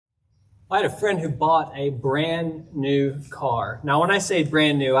I had a friend who bought a brand new car. Now, when I say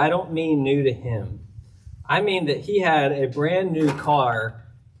brand new, I don't mean new to him. I mean that he had a brand new car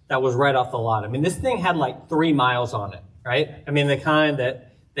that was right off the lot. I mean, this thing had like 3 miles on it, right? I mean, the kind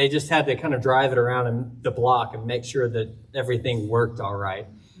that they just had to kind of drive it around in the block and make sure that everything worked all right.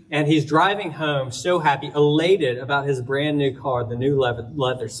 And he's driving home so happy, elated about his brand new car, the new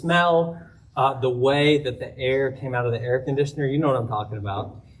leather smell, the way that the air came out of the air conditioner. You know what I'm talking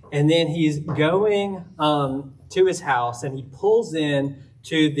about. And then he's going to his house, and he pulls in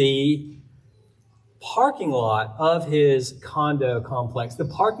to the parking lot of his condo complex. The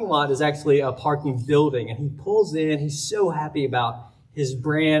parking lot is actually a parking building, and he pulls in. He's so happy about his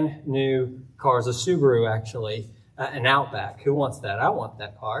brand new car. It's a Subaru, actually, an Outback. Who wants that? I want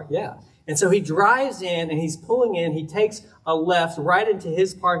that car. Yeah. And so he drives in, and he's pulling in. He takes a left right into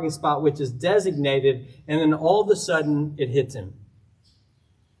his parking spot, which is designated, and then all of a sudden it hits him.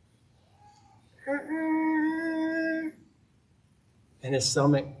 And his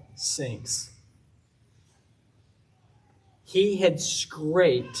stomach sinks. He had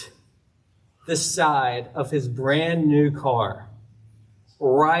scraped the side of his brand new car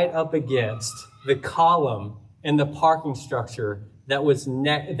right up against the column in the parking structure that was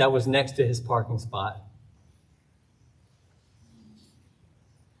next to his parking spot.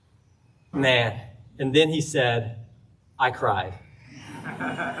 Man. And then he said, I cried.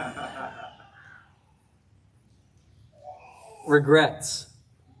 Regrets.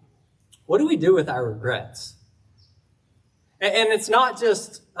 What do we do with our regrets? And it's not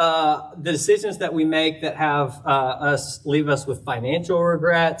just the decisions that we make that have leave us with financial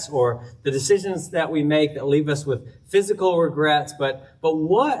regrets, or the decisions that we make that leave us with physical regrets, but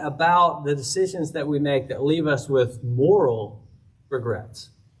what about the decisions that we make that leave us with moral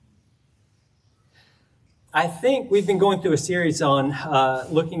regrets? I think we've been going through a series on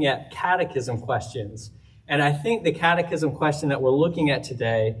looking at catechism questions. And I think the catechism question that we're looking at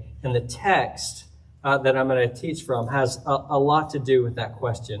today and the text that I'm going to teach from has a lot to do with that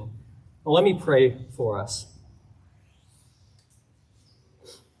question. Well, let me pray for us.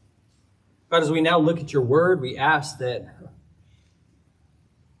 God, as we now look at your word, we ask that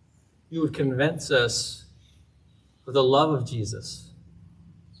you would convince us of the love of Jesus,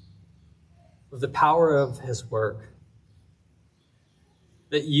 of the power of his work,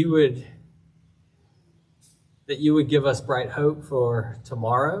 that you would give us bright hope for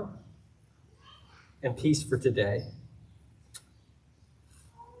tomorrow and peace for today.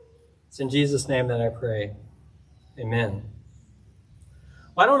 It's in Jesus' name that I pray. Amen.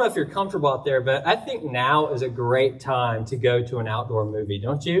 Well, I don't know if you're comfortable out there, but I think now is a great time to go to an outdoor movie,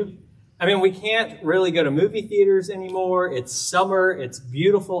 don't you? I mean, we can't really go to movie theaters anymore. It's summer. It's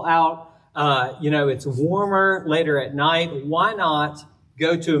beautiful out. It's warmer later at night. Why not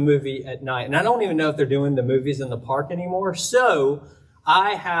go to a movie at night? And I don't even know if they're doing the movies in the park anymore. So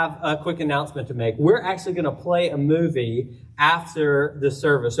I have a quick announcement to make. We're actually going to play a movie after the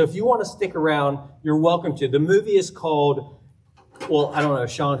service. So if you want to stick around, you're welcome to. The movie is called, well, I don't know,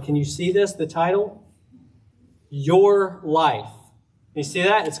 Sean, can you see this, the title? Your Life. You see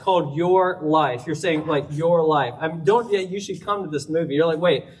that? It's called Your Life. You're saying, like, your life. You should come to this movie. You're like,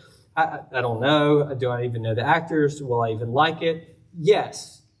 wait, I don't know. Do I even know the actors? Will I even like it?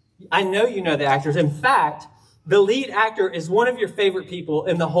 Yes, I know you know the actors. In fact, the lead actor is one of your favorite people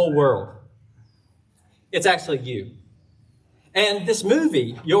in the whole world. It's actually you. And this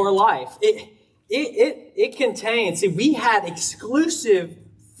movie, Your Life, it contains, we had exclusive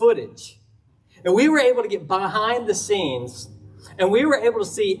footage. And we were able to get behind the scenes, and we were able to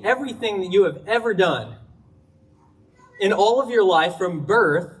see everything that you have ever done in all of your life from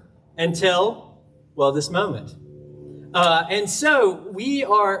birth until, well, this moment. And so we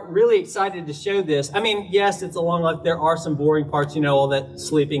are really excited to show this. I mean, yes, it's a long life. There are some boring parts, all that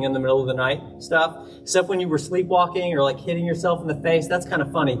sleeping in the middle of the night stuff. Except when you were sleepwalking or like hitting yourself in the face. That's kind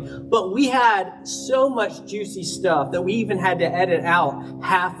of funny. But we had so much juicy stuff that we even had to edit out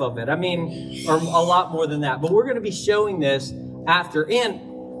half of it. I mean, or a lot more than that. But we're going to be showing this after.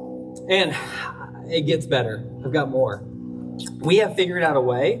 And it gets better. I've got more. We have figured out a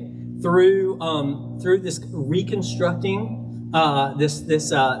way through this reconstructing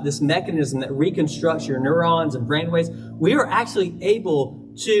this mechanism that reconstructs your neurons and brainwaves. We are actually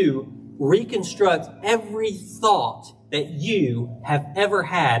able to reconstruct every thought that you have ever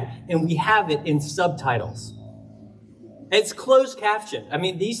had, and we have it in subtitles. It's closed caption. I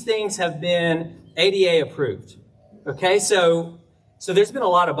mean, these things have been ADA approved. Okay, so there's been a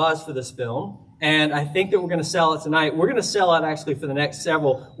lot of buzz for this film. And I think that we're going to sell it tonight. We're going to sell it actually for the next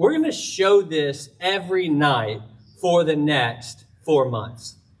several. We're going to show this every night for the next 4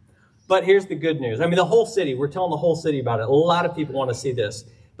 months. But here's the good news. I mean, the whole city, we're telling the whole city about it. A lot of people want to see this.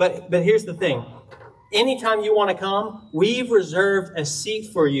 But here's the thing. Anytime you want to come, we've reserved a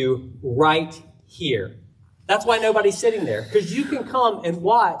seat for you right here. That's why nobody's sitting there, because you can come and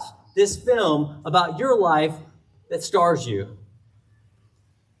watch this film about your life that stars you.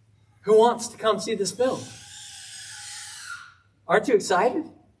 Who wants to come see this film? Aren't you excited?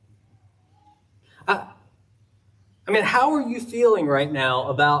 I mean, how are you feeling right now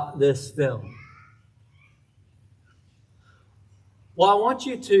about this film? Well, I want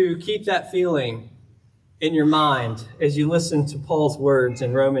you to keep that feeling in your mind as you listen to Paul's words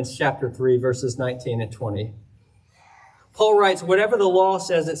in Romans chapter 3, verses 19 and 20. Paul writes, whatever the law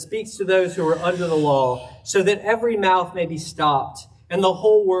says, it speaks to those who are under the law, so that every mouth may be stopped and the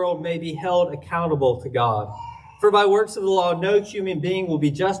whole world may be held accountable to God. For by works of the law, no human being will be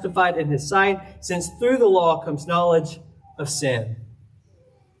justified in his sight, since through the law comes knowledge of sin.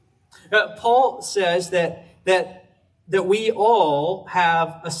 Paul says that we all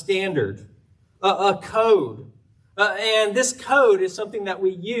have a standard, a code. And this code is something that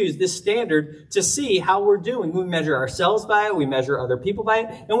we use, this standard, to see how we're doing. We measure ourselves by it. We measure other people by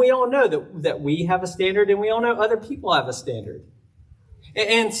it. And we all know that we have a standard, and we all know other people have a standard.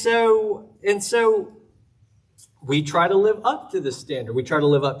 And so we try to live up to the standard. We try to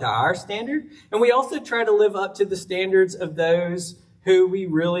live up to our standard. And we also try to live up to the standards of those who we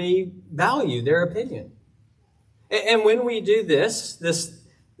really value, their opinion. And when we do this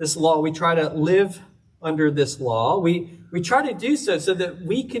law, we try to live under this law. We try to do so that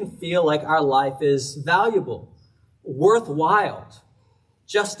we can feel like our life is valuable, worthwhile,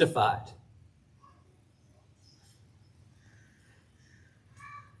 justified.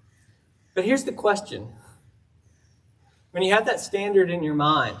 But here's the question. When you have that standard in your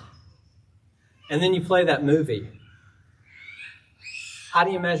mind, and then you play that movie, how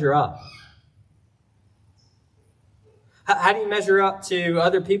do you measure up? How do you measure up to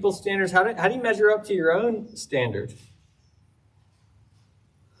other people's standards? How do you measure up to your own standard?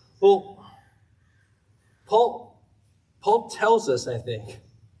 Well, Paul tells us, I think,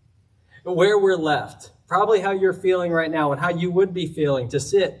 where we're left. Probably how you're feeling right now and how you would be feeling to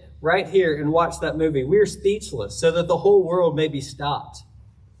sit right here and watch that movie. We're speechless so that the whole world may be stopped.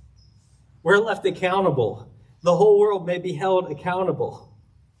 We're left accountable. The whole world may be held accountable.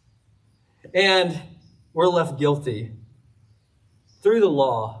 And we're left guilty. Through the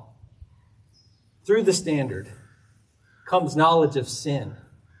law, through the standard, comes knowledge of sin.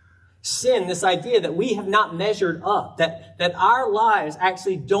 Sin, this idea that we have not measured up, that our lives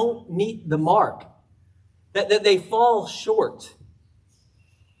actually don't meet the mark, that they fall short.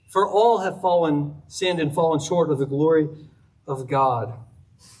 For all have sinned and fallen short of the glory of God.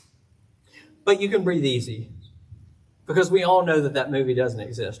 But you can breathe easy, because we all know that movie doesn't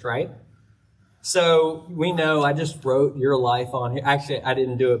exist, right? So we know I just wrote your life on here. Actually, I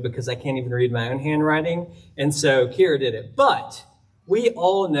didn't do it because I can't even read my own handwriting. And so Kira did it. But we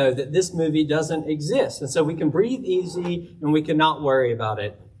all know that this movie doesn't exist. And so we can breathe easy and we cannot worry about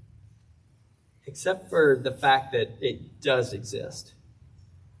it. Except for the fact that it does exist.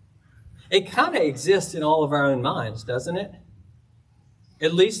 It kind of exists in all of our own minds, doesn't it?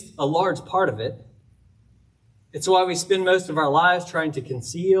 At least a large part of it. It's why we spend most of our lives trying to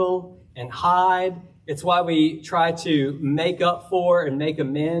conceal and hide. It's why we try to make up for and make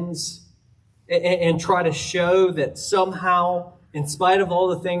amends and try to show that somehow, in spite of all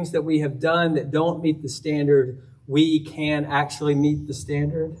the things that we have done that don't meet the standard, we can actually meet the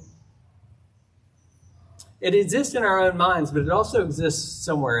standard. It exists in our own minds, but it also exists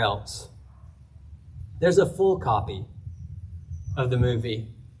somewhere else. There's a full copy of the movie.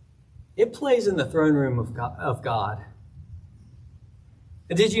 It plays in the throne room of God.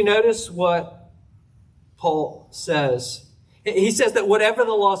 And did you notice what Paul says? He says that whatever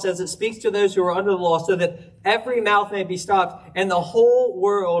the law says, it speaks to those who are under the law so that every mouth may be stopped and the whole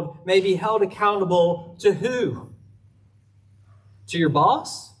world may be held accountable to who? To your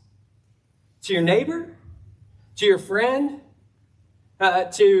boss? To your neighbor? To your friend?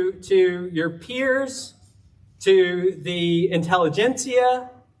 To your peers? To the intelligentsia?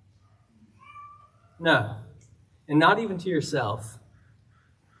 No. And not even to yourself.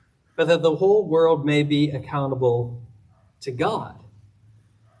 But that the whole world may be accountable to God.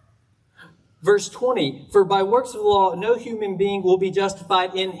 Verse 20, for by works of the law, no human being will be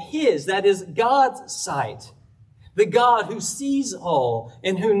justified in his, that is God's sight. The God who sees all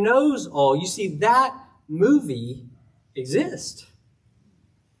and who knows all. You see, that movie exists.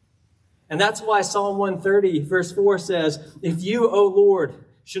 And that's why Psalm 130, verse 4 says, if you, O Lord,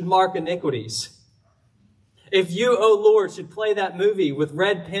 should mark iniquities, If you, O Lord, should play that movie with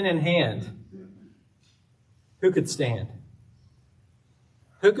red pen in hand, who could stand?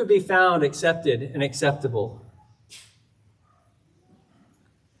 Who could be found accepted and acceptable?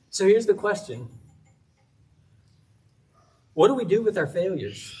 So here's the question. What do we do with our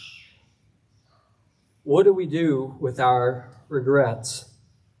failures? What do we do with our regrets?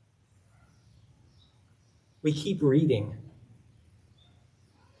 We keep reading.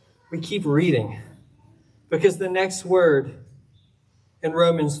 We keep reading. Because the next word in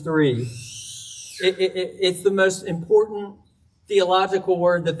Romans 3, it's the most important theological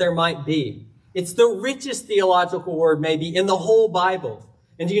word that there might be. It's the richest theological word maybe in the whole Bible.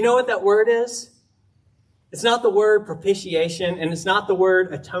 And do you know what that word is? It's not the word propitiation, and it's not the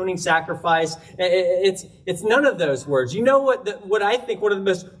word atoning sacrifice. It's none of those words. You know what I think one of the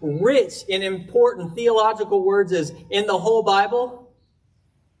most rich and important theological words is in the whole Bible?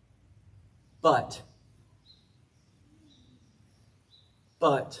 But.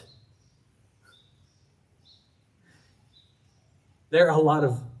 There are a lot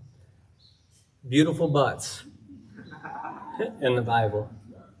of beautiful buts in the Bible.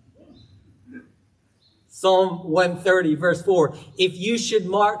 Psalm 130, verse 4. If you should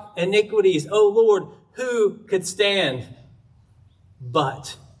mark iniquities, O Lord, who could stand?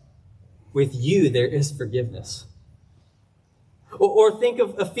 But with you there is forgiveness. Or think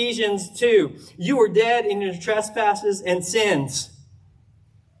of Ephesians 2. You were dead in your trespasses and sins.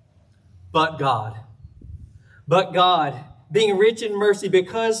 But God, being rich in mercy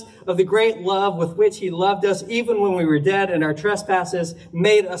because of the great love with which he loved us, even when we were dead in our trespasses,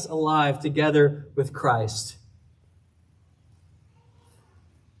 made us alive together with Christ.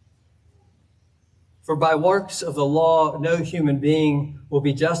 For by works of the law, no human being will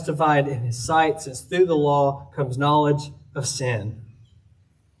be justified in his sight, since through the law comes knowledge of sin.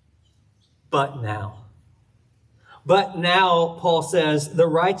 But now, Paul says, the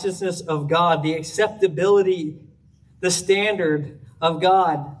righteousness of God, the acceptability, the standard of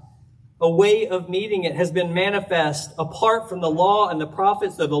God, a way of meeting it has been manifest apart from the law and the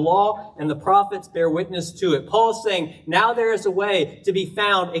prophets, though the law and the prophets bear witness to it. Paul's saying now there is a way to be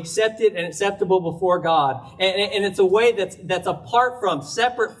found accepted and acceptable before God. And it's a way that's apart from,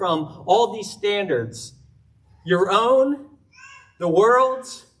 separate from all these standards. Your own, the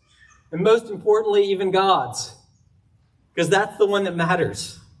world's, and most importantly, even God's. Because that's the one that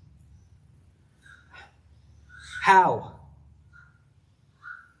matters. How?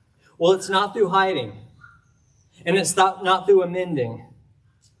 Well, it's not through hiding. And it's not through amending.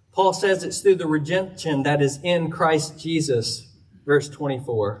 Paul says it's through the redemption that is in Christ Jesus. Verse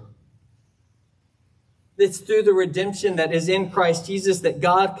 24. It's through the redemption that is in Christ Jesus that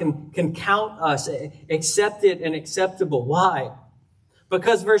God can count us accepted and acceptable. Why?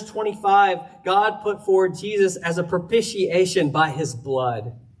 Because verse 25, God put forward Jesus as a propitiation by his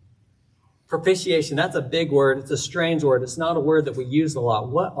blood. Propitiation, that's a big word. It's a strange word. It's not a word that we use a lot.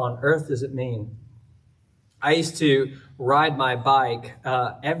 What on earth does it mean? I used to ride my bike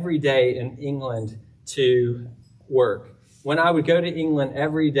every day in England to work. When I would go to England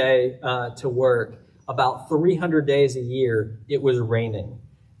every day to work, about 300 days a year, it was raining.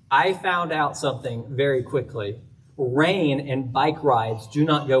 I found out something very quickly. Rain and bike rides do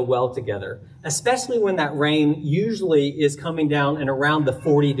not go well together, especially when that rain usually is coming down in around the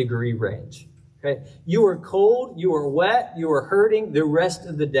 40-degree range. Okay? You are cold, you are wet, you are hurting the rest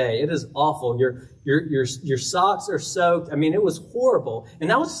of the day. It is awful. Your socks are soaked. I mean, it was horrible. And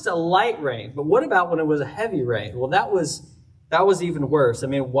that was just a light rain. But what about when it was a heavy rain? Well, that was even worse. I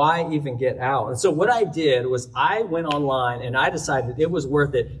mean, why even get out? And so what I did was I went online and I decided it was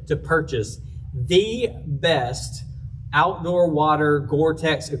worth it to purchase the best outdoor water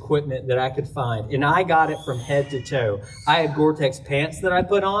Gore-Tex equipment that I could find. And I got it from head to toe. I had Gore-Tex pants that I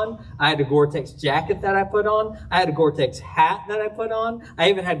put on. I had a Gore-Tex jacket that I put on. I had a Gore-Tex hat that I put on. I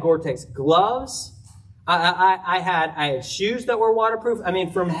even had Gore-Tex gloves. I had shoes that were waterproof. I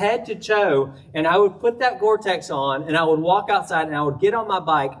mean, from head to toe. And I would put that Gore-Tex on and I would walk outside and I would get on my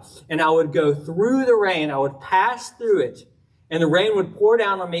bike and I would go through the rain. I would pass through it. And the rain would pour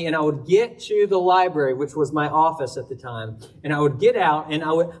down on me and I would get to the library, which was my office at the time. And I would get out and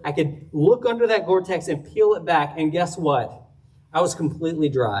I could look under that Gore-Tex and peel it back. And guess what? I was completely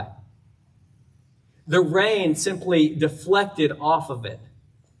dry. The rain simply deflected off of it.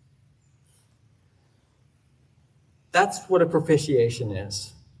 That's what a propitiation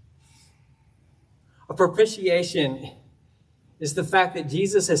is. A propitiation is the fact that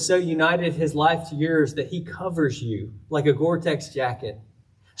Jesus has so united his life to yours that he covers you like a Gore-Tex jacket.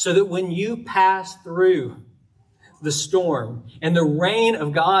 So that when you pass through the storm and the rain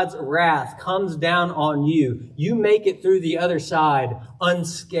of God's wrath comes down on you, you make it through the other side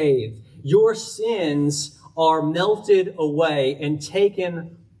unscathed. Your sins are melted away and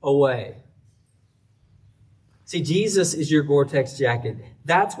taken away. See, Jesus is your Gore-Tex jacket.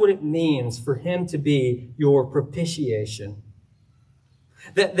 That's what it means for him to be your propitiation.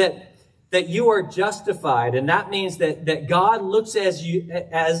 That you are justified, and that means that God looks at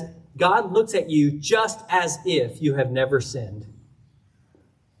you just as if you have never sinned.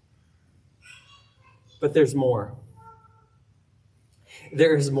 But there's more.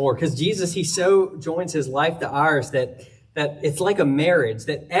 There is more, because Jesus, he so joins his life to ours that it's like a marriage,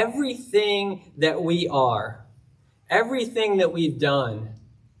 that everything that we are, everything that we've done,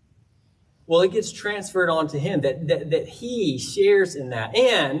 well, it gets transferred onto him, that he shares in that.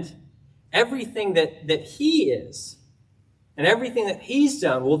 And everything that he is and everything that he's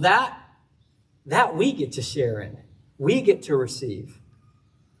done, well, that we get to share in. We get to receive.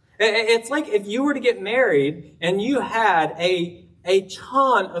 It's like if you were to get married and you had a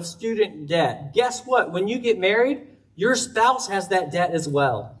ton of student debt. Guess what? When you get married, your spouse has that debt as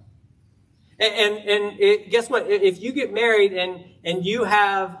well. Guess what? If you get married and you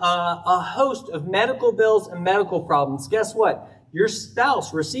have a host of medical bills and medical problems, guess what? Your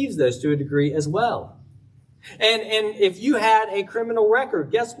spouse receives those to a degree as well. And if you had a criminal record,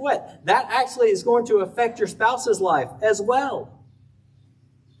 guess what? That actually is going to affect your spouse's life as well.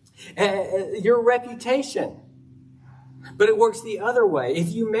 Your reputation. But it works the other way.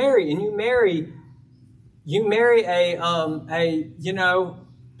 If you marry and you marry a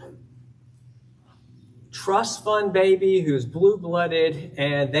trust fund baby who's blue-blooded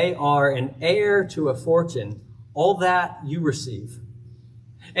and they are an heir to a fortune, all that you receive.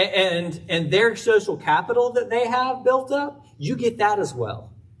 And their social capital that they have built up, you get that as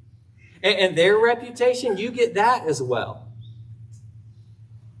well. And their reputation, you get that as well.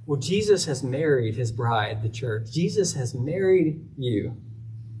 Well, Jesus has married his bride, the church. Jesus has married you.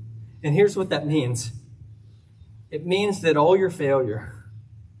 And here's what that means. It means that all your failure,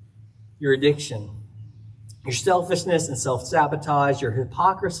 your addiction, your selfishness and self-sabotage, your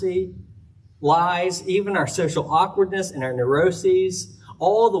hypocrisy, lies, even our social awkwardness and our neuroses,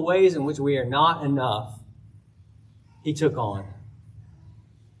 all the ways in which we are not enough, he took on.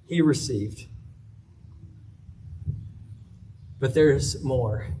 He received. But there's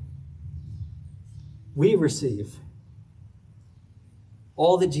more. We receive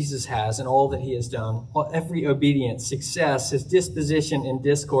all that Jesus has and all that he has done, every obedience, success, his disposition and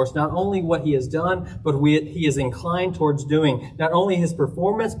discourse, not only what he has done, but he is inclined towards doing, not only his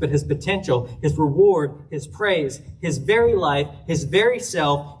performance, but his potential, his reward, his praise, his very life, his very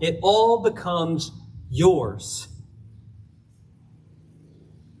self. It all becomes yours.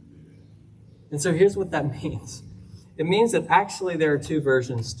 And so here's what that means. It means that actually there are two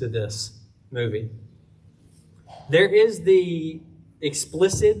versions to this movie. There is the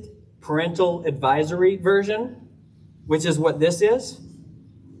explicit parental advisory version, which is what this is.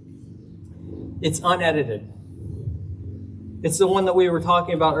 It's unedited. It's the one that we were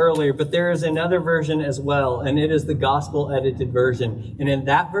talking about earlier, but there is another version as well, and it is the gospel edited version. And in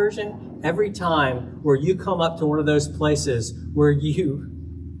that version, every time where you come up to one of those places where your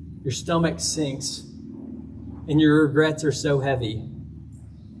stomach sinks and your regrets are so heavy,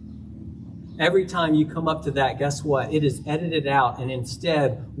 every time you come up to that, guess what? It is edited out. And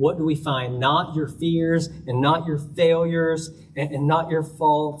instead, what do we find? Not your fears and not your failures and not your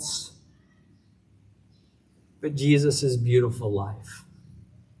faults, but Jesus' beautiful life.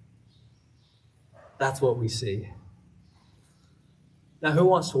 That's what we see. Now, who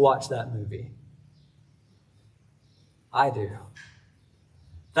wants to watch that movie? I do.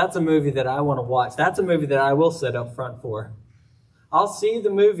 That's a movie that I want to watch. That's a movie that I will sit up front for. I'll see the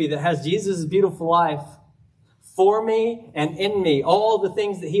movie that has Jesus' beautiful life for me and in me, all the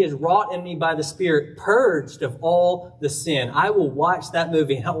things that he has wrought in me by the Spirit, purged of all the sin. I will watch that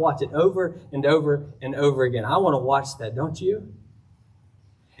movie, and I'll watch it over and over and over again. I want to watch that, don't you?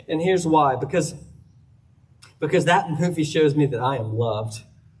 And here's why. Because that movie shows me that I am loved.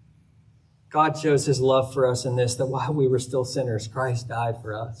 God shows his love for us in this, that while we were still sinners, Christ died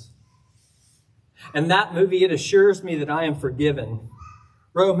for us. And that movie, it assures me that I am forgiven.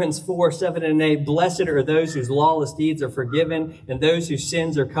 Romans 4:7-8, blessed are those whose lawless deeds are forgiven and those whose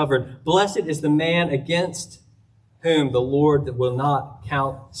sins are covered. Blessed is the man against whom the Lord will not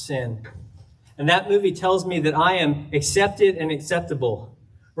count sin. And that movie tells me that I am accepted and acceptable.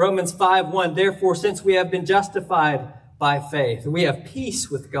 Romans 5:1, therefore, since we have been justified by faith, we have peace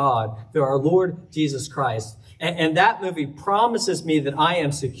with God through our Lord Jesus Christ. And that movie promises me that I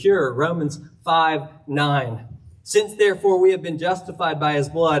am secure. Romans 5:9. Since therefore we have been justified by his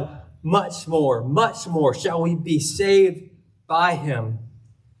blood, much more shall we be saved by him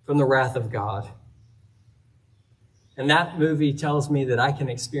from the wrath of God. And that movie tells me that I can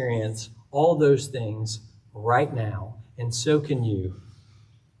experience all those things right now, and so can you,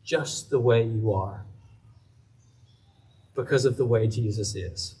 just the way you are, because of the way Jesus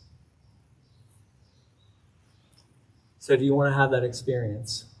is. So do you want to have that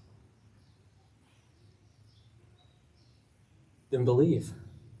experience? Then believe.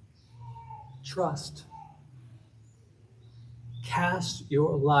 Trust. Cast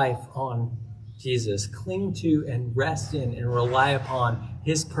your life on Jesus. Cling to and rest in and rely upon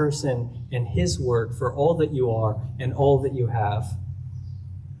his person and his work for all that you are and all that you have.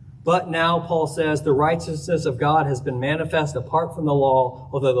 But now, Paul says, the righteousness of God has been manifest apart from the law,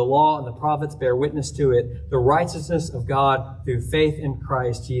 although the law and the prophets bear witness to it. The righteousness of God through faith in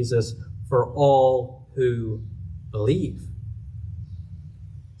Christ Jesus for all who believe.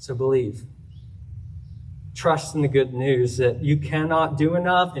 So believe. Trust in the good news that you cannot do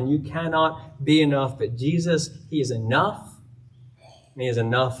enough and you cannot be enough, but Jesus, he is enough, and he is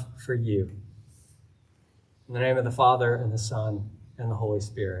enough for you. In the name of the Father, and the Son, and the Holy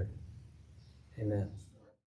Spirit. Amen.